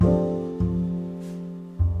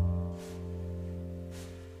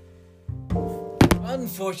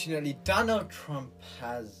Unfortunately, Donald Trump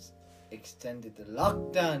has extended the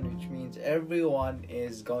lockdown, which means everyone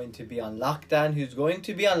is going to be on lockdown. Who's going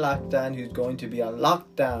to be on lockdown? Who's going to be on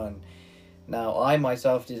lockdown? Now, I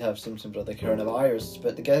myself did have symptoms of the coronavirus,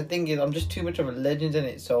 but the thing is, I'm just too much of a legend in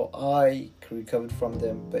it, so I recovered from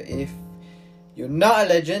them. But if you're not a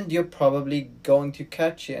legend, you're probably going to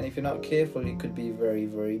catch it, and if you're not careful, it could be very,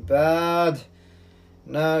 very bad.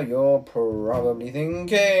 Now, you're probably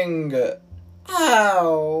thinking,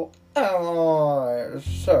 how am I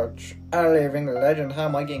such a living legend? How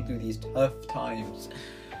am I getting through these tough times?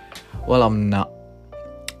 Well, I'm not.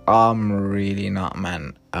 I'm really not,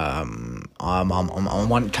 man. I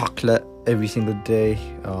want chocolate every single day.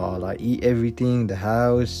 I eat everything, the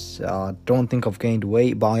house. Don't think I've gained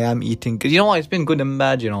weight, but I am eating. Cause you know what? It's been good and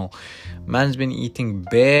bad, you know. Man's been eating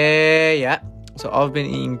bare, yeah. So I've been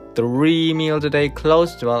eating 3 meals a day,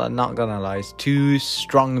 close to, well, I'm not gonna lie, it's 2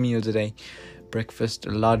 strong meals a day. Breakfast,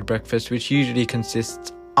 a large breakfast, which usually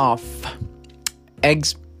consists of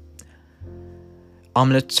eggs,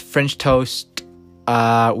 omelets, French toast,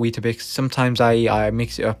 Weetabix. Sometimes I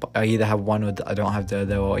mix it up. I either have one or I don't have the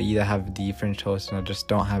other, or I either have the French toast and I just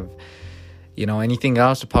don't have, anything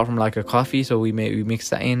else apart from like a coffee. So we mix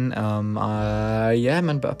that in. Yeah,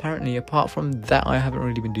 man. But apparently, apart from that, I haven't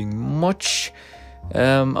really been doing much.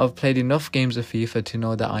 I've played enough games of FIFA to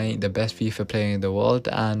know that I ain't the best FIFA player in the world,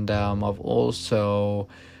 and I've also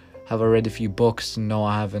have I read a few books? No,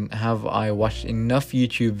 I haven't. Have I watched enough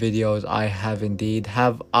YouTube videos? I have indeed.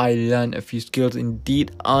 Have I learned a few skills?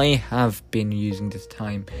 Indeed, I have been using this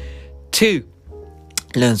time to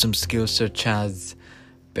learn some skills such as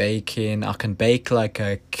baking. I can bake like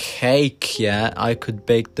a cake, yeah. I could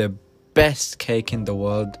bake the best cake in the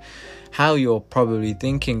world. How you're probably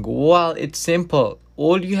thinking, well, it's simple.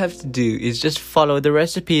 All you have to do is just follow the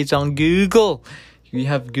recipes on Google. We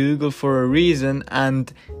have Google for a reason,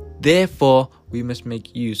 and therefore we must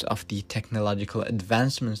make use of the technological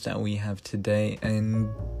advancements that we have today,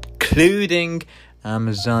 including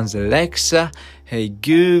Amazon's Alexa, Hey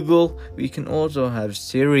Google. We can also have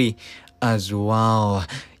Siri as well.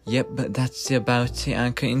 Yep, but that's about it,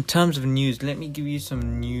 Anchor. In terms of news, let me give you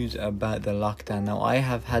some news about the lockdown. Now, I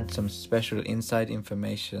have had some special inside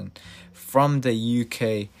information from the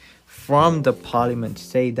UK, from the Parliament, to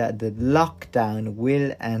say that the lockdown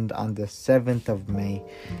will end on the 7th of May.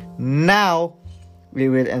 Now, it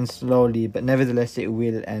will end slowly, but nevertheless, it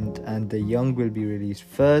will end, and the young will be released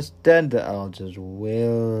first, then the elders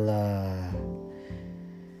will.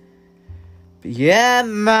 Yeah,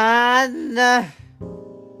 man.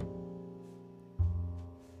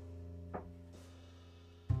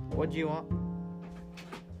 What do you want?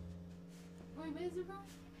 Wait, where's it from?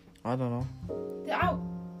 I don't know. They're out.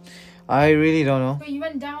 I really don't know. Wait, you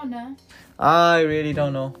went down there. I really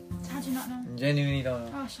don't know. How do you not know? Genuinely don't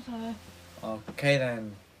know. Oh, shut up. Okay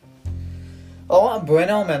then. I want a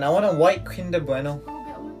Bueno, man. I want a white Kinder Bueno. Go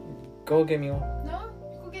get one. Go get me one. No,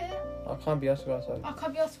 go get it. I can't be asked to go outside. I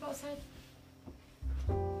can't be asked to go outside.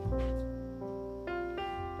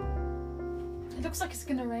 It looks like it's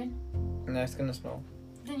gonna rain. No, it's gonna snow.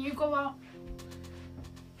 Then you go out.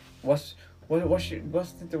 What's the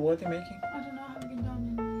what they're making? I don't know. I haven't been down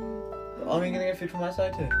in. Are we gonna get food from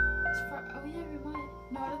outside too? Oh yeah, we might.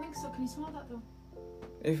 No, I don't think so. Can you smell that though?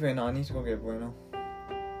 If we're not, I need to go get Bueno.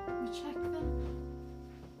 We check then.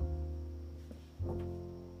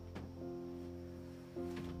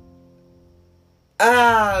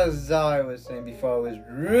 As I was saying before, I was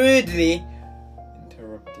rudely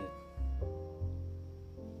interrupted.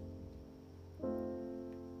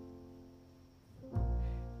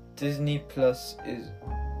 Disney Plus is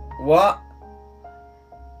what?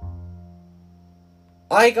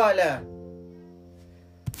 I got there.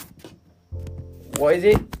 What is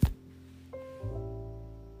it?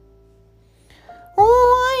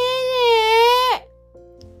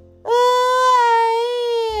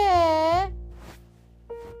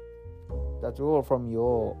 That's all from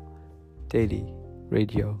your daily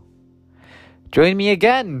radio. Join me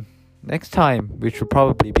again next time, which will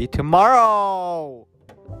probably be tomorrow.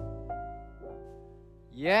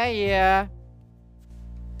 Yeah.